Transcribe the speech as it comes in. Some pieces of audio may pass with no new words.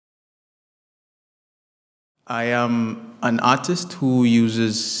I am an artist who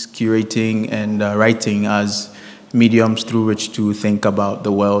uses curating and writing as mediums through which to think about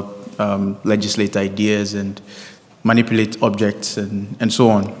the world, legislate ideas, and manipulate objects, and so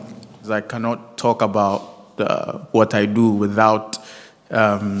on. I cannot talk about what I do without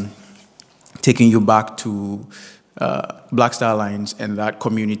taking you back to Black Star Alliance and that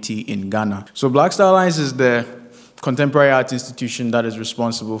community in Ghana. So Black Star Alliance is the contemporary art institution that is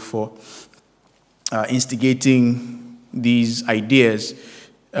responsible for instigating these ideas,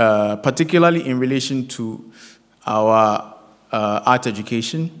 particularly in relation to our art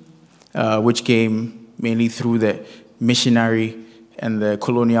education, which came mainly through the missionary and the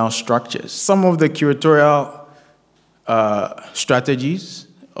colonial structures. Some of the curatorial strategies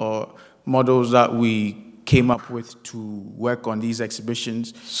or models that we came up with to work on these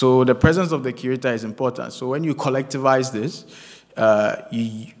exhibitions. So the presence of the curator is important. So when you collectivize this,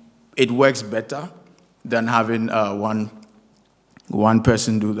 it works better than having one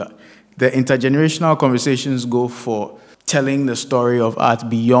person do that. The intergenerational conversations go for telling the story of art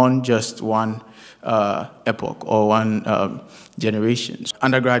beyond just one epoch or one generation.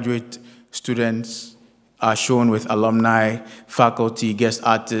 Undergraduate students are shown with alumni, faculty, guest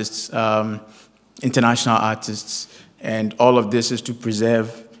artists, international artists, and all of this is to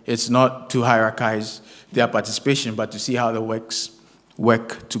preserve. It's not to hierarchize their participation, but to see how the works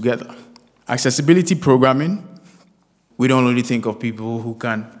work together. Accessibility programming, we don't only think of people who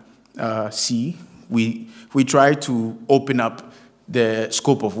can see. We try to open up the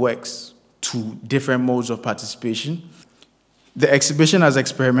scope of works to different modes of participation. The exhibition as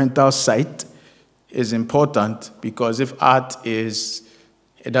experimental site is important because if art it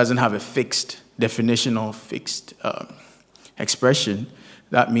doesn't have a fixed definition or fixed expression,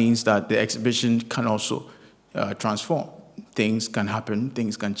 that means that the exhibition can also transform. Things can happen,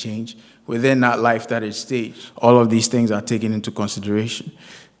 things can change within that life that is staged. All of these things are taken into consideration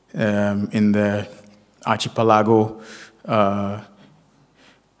in the archipelago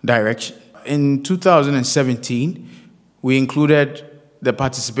direction. In 2017, we included the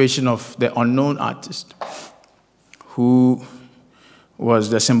participation of the unknown artist, who was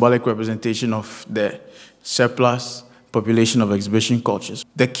the symbolic representation of the surplus population of exhibition cultures.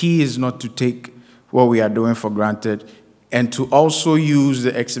 The key is not to take what we are doing for granted and to also use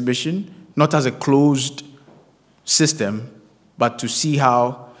the exhibition, not as a closed system, but to see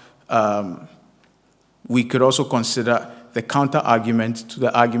how we could also consider the counter-argument to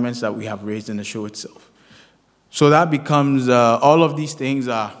the arguments that we have raised in the show itself. So that becomes, all of these things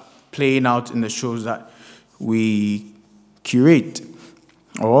are playing out in the shows that we curate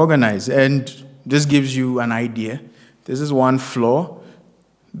or organize. And this gives you an idea. This is one floor.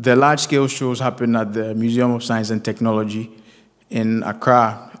 The large-scale shows happen at the Museum of Science and Technology in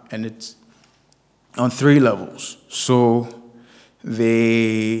Accra, and it's on 3 levels. So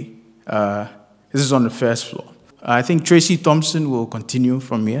this is on the first floor. I think Tracy Thompson will continue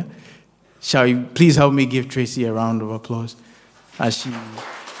from here. Shall you please help me give Tracy a round of applause as she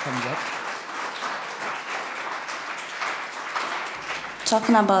comes up?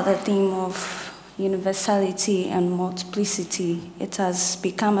 Talking about the theme of universality and multiplicity, it has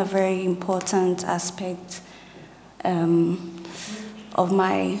become a very important aspect of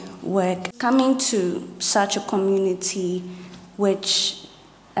my work. Coming to such a community which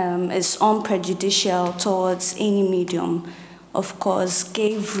is unprejudicial towards any medium, of course,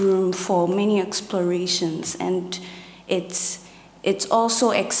 gave room for many explorations, and it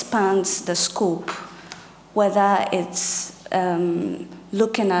also expands the scope, whether it's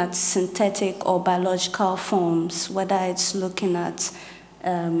looking at synthetic or biological forms, whether it's looking at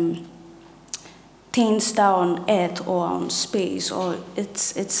things that are on Earth or on space, or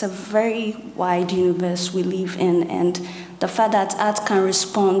it's a very wide universe we live in, and the fact that art can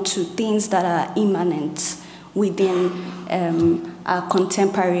respond to things that are immanent within our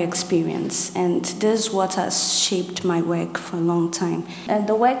contemporary experience. And this is what has shaped my work for a long time. And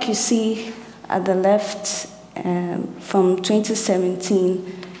the work you see at the left from 2017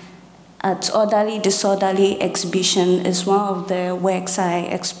 at Orderly Disorderly exhibition is one of the works I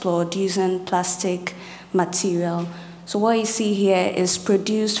explored using plastic material. So what you see here is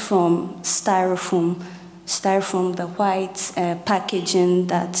produced from styrofoam, the white packaging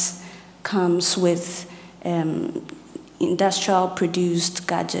that comes with industrial produced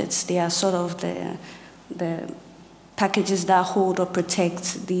gadgets. They are sort of the packages that hold or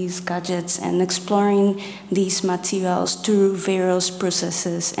protect these gadgets, and exploring these materials through various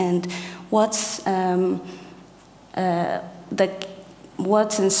processes. And what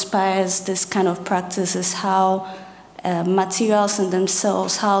inspires this kind of practice is how materials in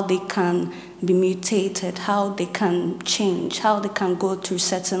themselves, how they can be mutated, how they can change, how they can go through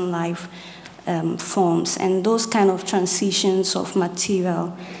certain life forms. And those kind of transitions of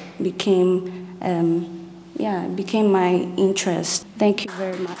material became my interest. Thank you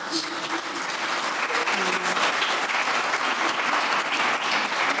very much.